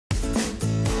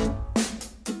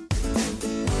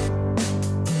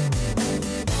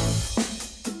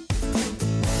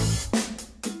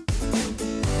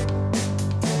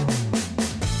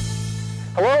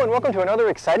welcome to another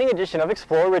exciting edition of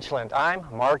Explore Richland. I'm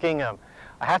Mark Ingham.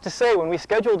 I have to say, when we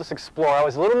scheduled this Explore, I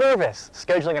was a little nervous.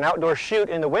 Scheduling an outdoor shoot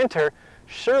in the winter,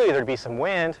 surely there'd be some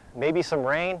wind, maybe some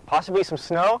rain, possibly some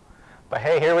snow. But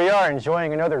hey, here we are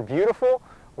enjoying another beautiful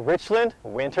Richland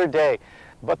winter day.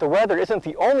 But the weather isn't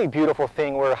the only beautiful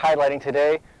thing we're highlighting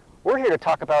today. We're here to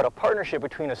talk about a partnership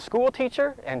between a school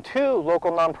teacher and two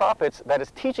local nonprofits that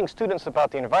is teaching students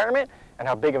about the environment and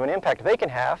how big of an impact they can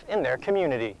have in their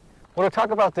community. Well, to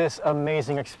talk about this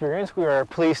amazing experience, we are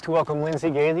pleased to welcome Lindsay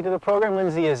Gailey to the program.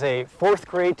 Lindsay is a 4th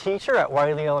grade teacher at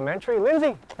Wiley Elementary.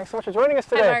 Lindsay, thanks so much for joining us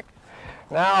today. Hi, Mark.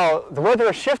 Now, the weather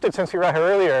has shifted since we were out here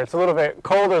earlier. It's a little bit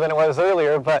colder than it was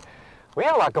earlier, but we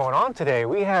had a lot going on today.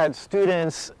 We had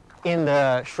students in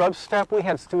the shrub step. We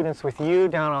had students with you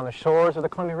down on the shores of the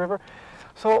Columbia River.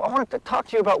 So I wanted to talk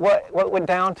to you about what went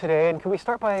down today, and can we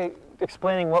start by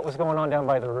explaining what was going on down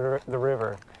by the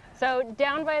river? So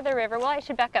down by the river, well, I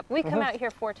should back up. We come out here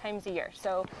 4 times a year,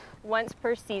 so once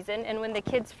per season. And when the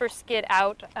kids first get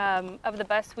out of the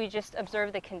bus, we just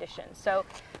observe the conditions. So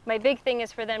my big thing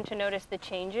is for them to notice the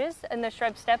changes in the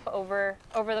shrub step over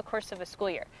the course of a school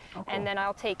year. Oh, cool. And then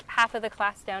I'll take half of the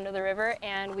class down to the river,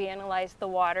 and we analyze the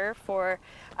water for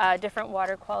different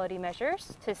water quality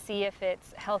measures to see if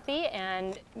it's healthy,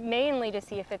 and mainly to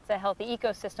see if it's a healthy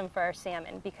ecosystem for our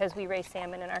salmon, because we raise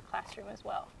salmon in our classroom as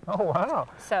well. Oh, wow.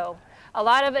 So a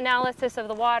lot of analysis of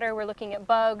the water. We're looking at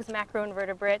bugs,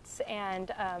 macroinvertebrates,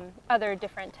 and other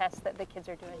different tests that the kids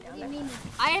are doing down there.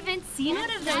 I haven't seen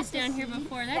one of those down here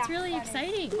before. That's really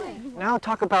exciting. Now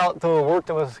talk about the work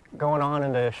that was going on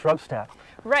in the shrub step.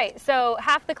 Right, so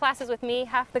half the class is with me,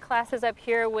 half the class is up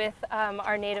here with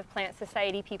our Native Plant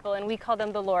Society people, and we call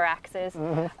them the Loraxes.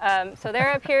 So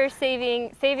they're up here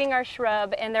saving our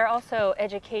shrub, and they're also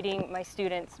educating my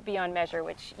students beyond measure,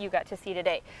 which you got to see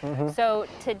today. So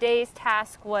today's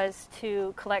task was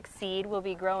to collect seed. We'll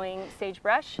be growing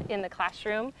sagebrush in the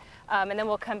classroom, and then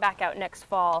we'll come back out next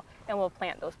fall and we'll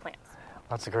plant those plants.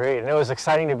 That's great, and it was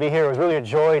exciting to be here. It was really a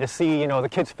joy to see, the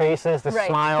kids' faces, the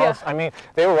smiles. Yeah. I mean,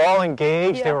 they were all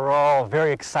engaged. Yeah. They were all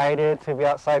very excited to be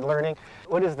outside learning.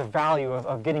 What is the value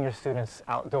of getting your students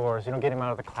outdoors, getting them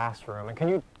out of the classroom?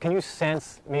 And can you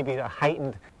sense maybe a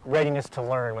heightened readiness to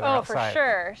learn when they're outside? Oh, for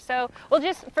sure. So, well,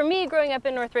 just for me, growing up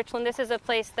in North Richland, this is a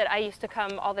place that I used to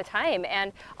come all the time,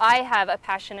 and I have a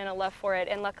passion and a love for it,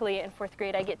 and luckily in 4th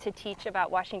grade I get to teach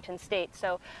about Washington State.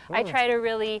 So I try to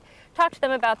really talk to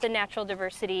them about the natural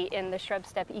diversity in the shrub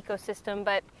steppe ecosystem,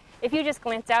 but if you just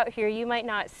glance out here, you might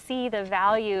not see the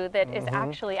value that is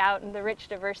actually out in the rich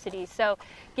diversity. So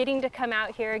getting to come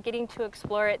out here, getting to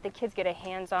explore it, the kids get a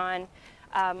hands-on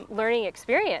learning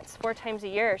experience 4 times a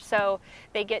year. So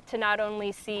they get to not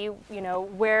only see,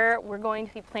 where we're going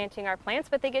to be planting our plants,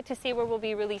 but they get to see where we'll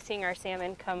be releasing our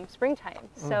salmon come springtime.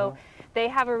 So they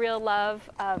have a real love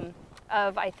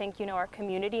of, I think, our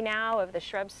community now, of the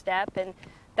shrub steppe, and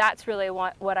that's really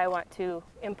what I want to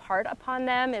impart upon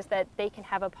them, is that they can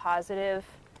have a positive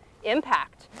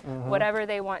impact. Whatever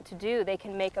they want to do, they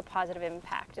can make a positive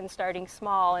impact, and starting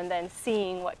small and then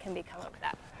seeing what can become of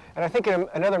that. And I think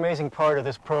another amazing part of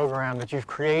this program that you've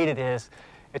created is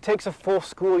it takes a full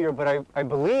school year, but I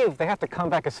believe they have to come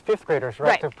back as 5th graders,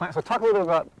 right? To plant. So talk a little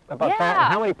bit about that,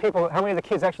 and how many of the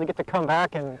kids actually get to come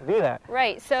back and do that?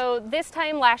 Right. So this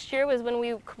time last year was when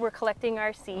we were collecting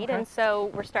our seed, and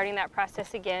so we're starting that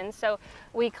process again. So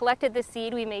we collected the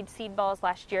seed. We made seed balls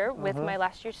last year with my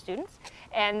last year's students,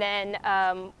 and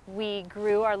then we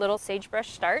grew our little sagebrush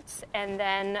starts, and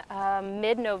then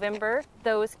mid-November,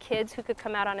 those kids who could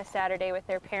come out on a Saturday with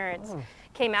their parents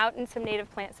came out, and some Native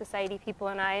Plant Society people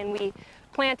and we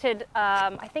planted,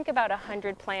 I think, about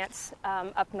 100 plants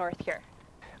up north here.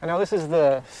 And now this is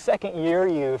the 2nd year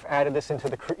you've added this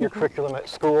into your curriculum at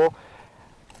school.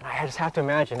 I just have to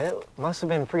imagine it must have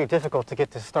been pretty difficult to get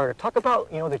this started. Talk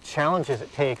about, the challenges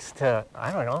it takes to,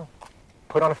 I don't know,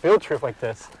 put on a field trip like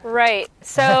this. Right.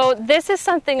 So this is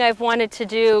something I've wanted to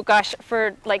do,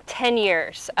 for like 10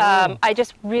 years. I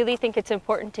just really think it's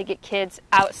important to get kids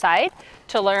outside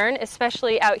to learn,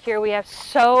 especially out here. We have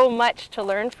so much to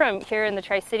learn from here in the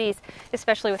Tri-Cities,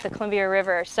 especially with the Columbia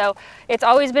River. So it's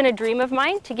always been a dream of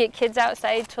mine to get kids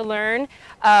outside to learn.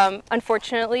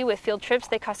 Unfortunately, with field trips,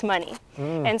 they cost money.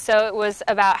 And so it was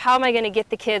about, how am I going to get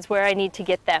the kids where I need to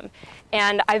get them?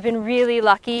 And I've been really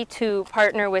lucky to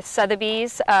partner with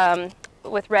Sotheby's,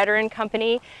 with Redder and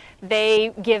Company.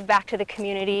 They give back to the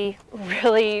community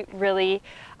really, really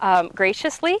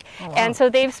graciously. Oh, wow. And so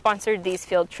they've sponsored these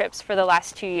field trips for the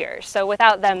last 2 years. So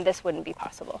without them, this wouldn't be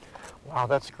possible. Wow,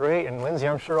 that's great. And Lindsay,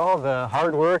 I'm sure all the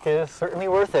hard work is certainly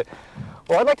worth it.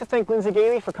 Well, I'd like to thank Lindsay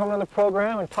Gailey for coming on the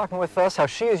program and talking with us how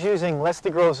she is using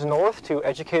Leslie Groves North to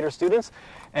educate her students.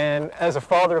 And as a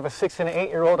father of a 6- and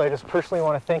 8-year-old, I just personally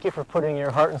want to thank you for putting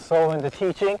your heart and soul into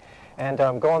teaching and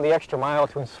going the extra mile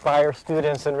to inspire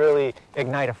students and really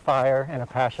ignite a fire and a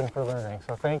passion for learning.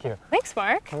 So thank you. Thanks,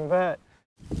 Mark. You bet.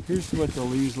 Here's what the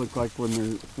leaves look like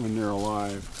when they're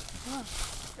alive. Oh,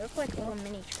 they look like little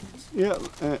mini trees.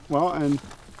 Yeah, well, and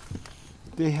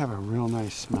they have a real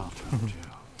nice smell to them too.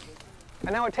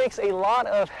 And now it takes a lot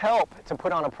of help to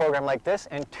put on a program like this,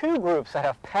 and two groups that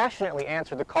have passionately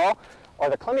answered the call are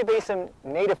the Columbia Basin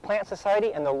Native Plant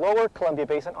Society and the Lower Columbia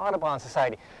Basin Audubon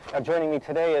Society. Now joining me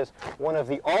today is one of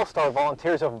the all-star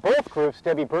volunteers of both groups,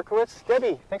 Debbie Berkowitz.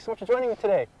 Debbie, thanks so much for joining me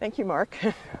today. Thank you, Mark.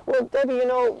 Well, Debbie, you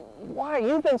know, why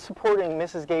you've been supporting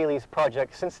Mrs. Gailey's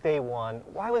project since day one.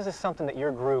 Why was this something that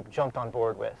your group jumped on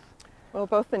board with? Well,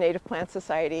 both the Native Plant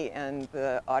Society and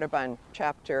the Audubon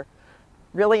chapter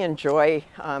really enjoy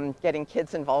getting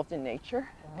kids involved in nature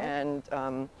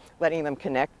and letting them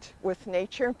connect with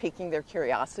nature, piquing their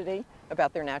curiosity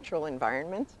about their natural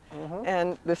environment.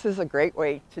 And this is a great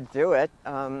way to do it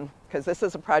because this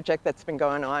is a project that's been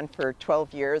going on for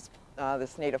 12 years,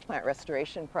 this Native Plant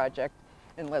Restoration Project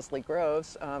in Leslie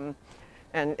Groves.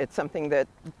 And it's something that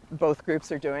both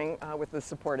groups are doing with the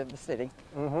support of the city.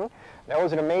 That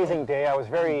was an amazing day. I was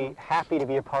very happy to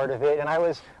be a part of it. And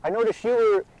I noticed you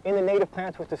were in the native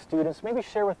plants with the students. Maybe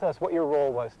share with us what your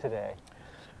role was today.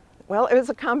 Well, it was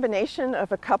a combination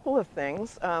of a couple of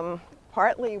things.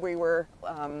 Partly we were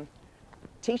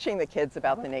teaching the kids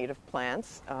about the native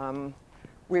plants.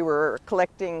 We were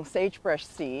collecting sagebrush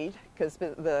seed because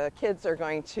the kids are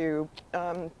going to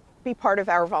be part of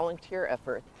our volunteer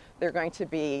effort.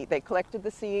 They collected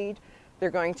the seed, they're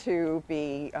going to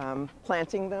be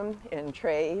planting them in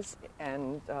trays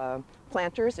and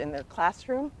planters in their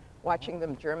classroom, watching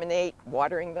them germinate,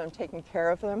 watering them, taking care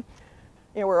of them.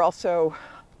 You know, we're also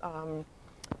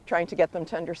trying to get them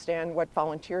to understand what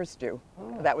volunteers do.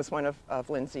 That was one of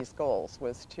Lindsay's goals,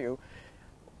 was to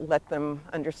let them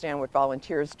understand what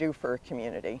volunteers do for a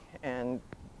community, and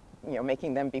you know,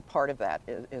 making them be part of that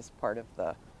is part of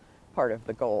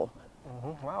the goal.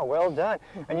 Wow, well done.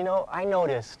 And you know, I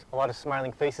noticed a lot of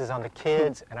smiling faces on the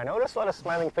kids, and I noticed a lot of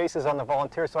smiling faces on the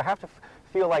volunteers, so I have to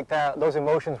feel like those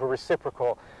emotions were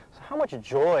reciprocal. So how much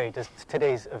joy does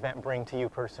today's event bring to you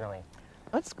personally?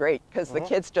 That's great, because the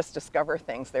kids just discover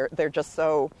things. They're just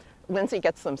so, Lindsay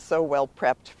gets them so well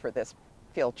prepped for this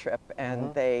field trip,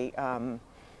 and they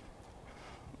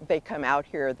come out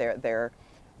here, they're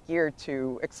geared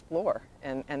to explore,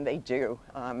 and they do,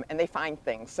 and they find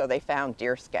things. So they found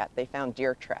deer scat, they found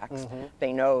deer tracks.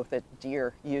 They know that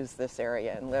deer use this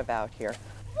area and live out here.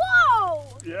 Whoa!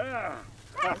 Yeah.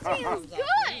 That feels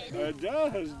good! It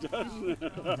does, doesn't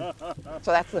it?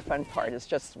 So that's the fun part, is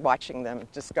just watching them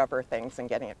discover things and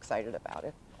getting excited about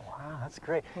it. Wow, that's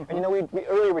great. And you know,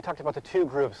 earlier we talked about the two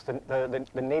groups, the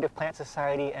Native Plant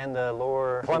Society and the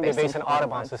Lower Columbia Basin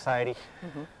Audubon Society.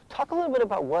 Talk a little bit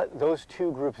about what those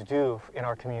two groups do in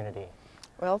our community.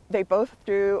 Well, they both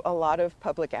do a lot of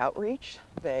public outreach.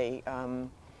 They have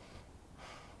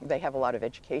a lot of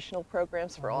educational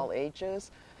programs for all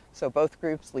ages. So both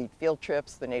groups lead field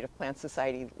trips. The Native Plant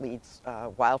Society leads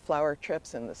wildflower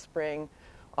trips in the spring.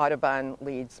 Audubon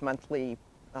leads monthly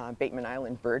Bateman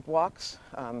Island bird walks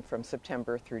from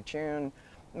September through June.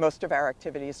 Most of our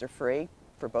activities are free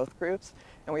for both groups.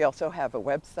 And we also have a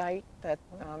website that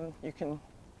you can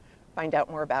find out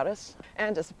more about us.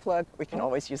 And as a plug, we can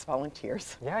always use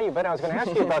volunteers. Yeah, you bet. I was going to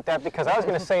ask you about that, because I was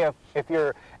going to say if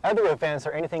your other events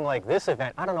are anything like this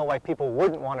event, I don't know why people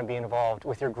wouldn't want to be involved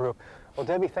with your group. Well,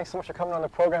 Debbie, thanks so much for coming on the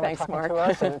program and talking to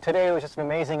us. And today was just an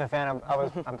amazing event.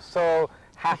 I'm so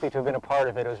happy to have been a part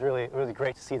of it. It was really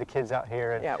great to see the kids out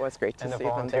here. And, yeah, it was great to see them.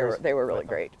 Volunteers They were really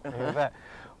great. You bet.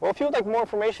 Well, if you would like more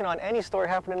information on any story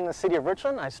happening in the city of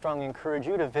Richland, I strongly encourage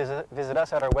you to visit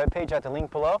us at our webpage at the link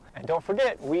below. And don't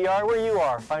forget, we are where you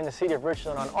are. Find the city of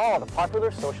Richland on all the popular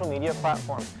social media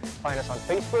platforms. Find us on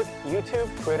Facebook, YouTube,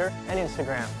 Twitter, and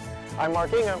Instagram. I'm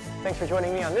Mark Ingham. Thanks for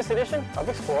joining me on this edition of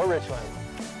Explore Richland.